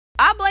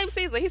I blame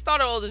Ceaser. He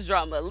started all this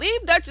drama.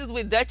 Leave Dutchess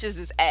with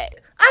Dutchess's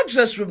act. I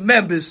just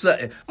remembered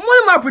something. One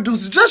of my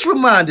producers just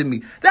reminded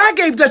me that I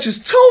gave Dutchess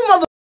 2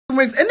 motherfucking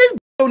rings, and this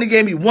only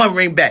gave me 1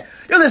 ring back.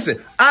 Yo,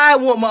 listen, I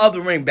want my other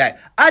ring back.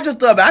 I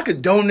just thought I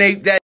could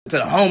donate that to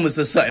the homeless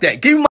or something.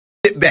 Give me my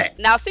shit back.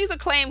 Now, Ceaser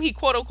claimed he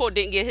quote-unquote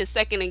didn't get his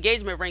second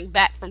engagement ring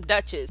back from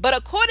Dutchess. But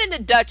according to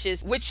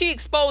Dutchess, which she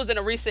exposed in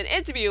a recent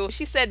interview,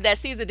 she said that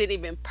Ceaser didn't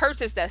even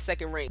purchase that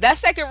second ring. That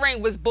second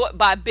ring was bought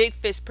by Big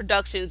Fish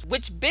Productions,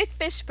 which Big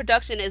Fish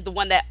Production is the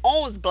one that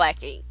owns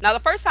Black Ink. Now, the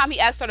first time he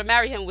asked her to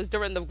marry him was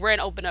during the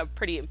grand opening of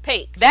Pretty in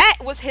Pink. That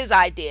was his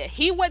idea.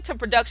 He went to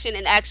production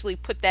and actually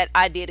put that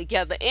idea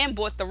together and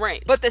bought the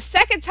ring. But the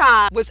second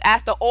time was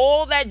after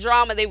all that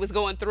drama they was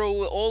going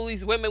through. All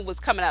these women was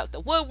coming out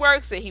the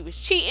woodworks and he was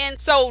cheating.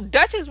 So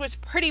Dutchess was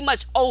pretty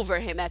much over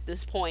him at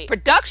this point.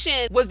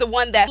 Production was the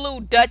one that flew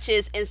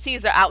Dutchess and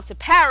Ceaser out to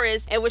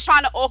Paris and was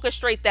trying to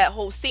orchestrate that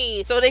whole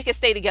scene so they could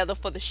stay together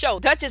for the show.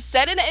 Dutchess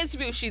said in an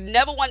interview she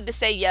never wanted to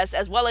say yes,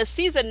 as well as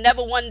Ceaser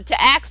never wanted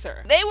to ask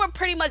her. They were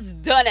pretty much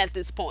done at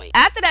this point.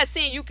 After that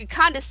scene, you could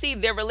kind of see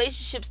their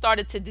relationship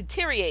started to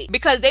deteriorate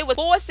because they were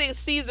forcing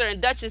Ceaser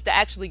and Dutchess to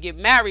actually get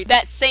married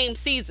that same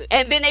season.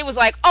 And then they was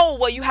like, oh,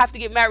 well, you have to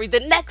get married the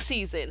next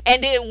season.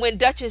 And then when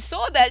Dutchess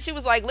saw that, she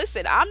was like,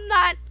 listen, I'm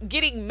not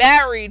getting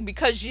married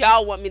because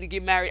y'all want me to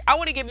get married. I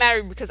want to get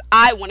married because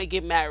I want to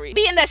get married.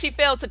 Being that she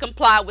failed to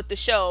comply with the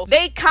show,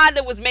 they kind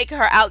of was making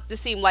her out to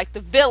seem like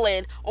the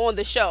villain on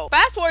the show.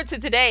 Fast forward to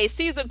today,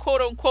 Ceaser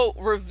quote-unquote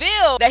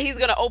revealed that he's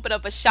going to open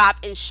up a shop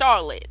in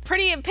Charlotte.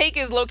 Pretty in Pink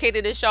is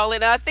located in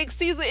Charlotte, and I think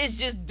Ceaser is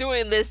just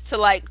doing this to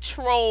like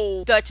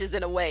troll Dutchess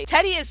in a way.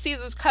 Teddy is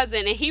Caesar's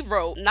cousin, and he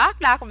wrote,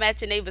 knock knock, I'm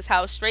at your neighbor's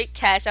house, straight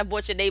cash, I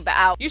bought your neighbor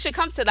out. You should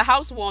come to the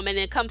housewarming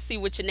and come see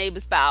what your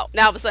neighbor's about.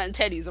 Now all of a sudden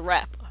Teddy's a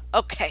rapper.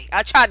 Okay,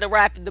 I tried to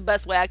rap it the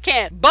best way I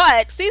can.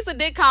 But Ceaser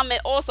did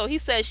comment also. He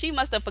said she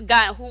must have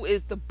forgotten who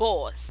is the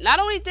boss. Not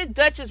only did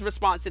Dutchess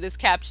respond to this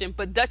caption,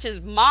 but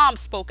Dutchess' mom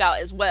spoke out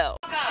as well.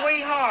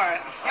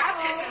 Sweetheart,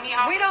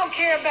 we don't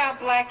care about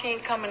Black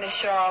Ink coming to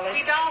Charlotte.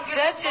 We don't give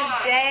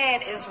Dutchess'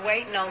 dad is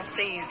waiting on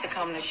Cease to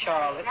come to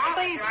Charlotte.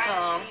 Please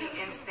come.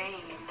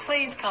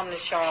 Please come to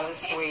Charlotte,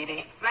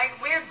 sweetie. Like,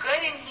 we're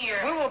good in here.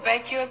 We will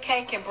bake you a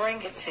cake and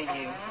bring it to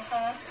you.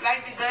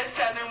 Like the good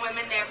Southern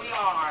women that we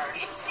are.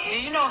 Do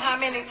you know how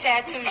many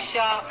tattoo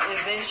shops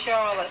is in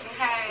Charlotte?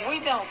 Okay. We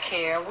don't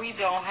care. We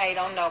don't hate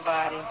on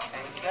nobody.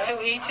 To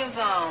each his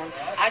own.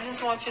 I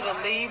just want you to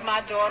leave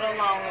my daughter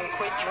alone and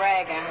quit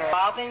dragging her.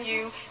 Bothering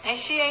you, and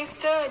she ain't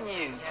studying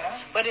you.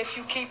 But if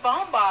you keep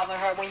on bothering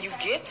her, when you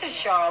get to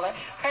Charlotte,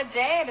 her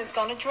dad is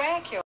going to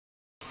drag you.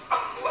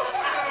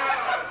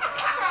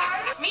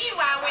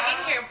 Meanwhile, we're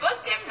in here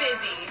booked and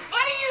busy.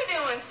 What are you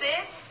doing,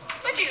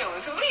 sis? What you doing?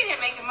 Because we in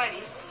here making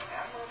money.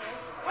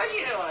 What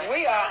you doing?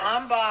 We are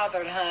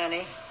unbothered,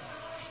 honey.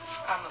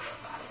 I'm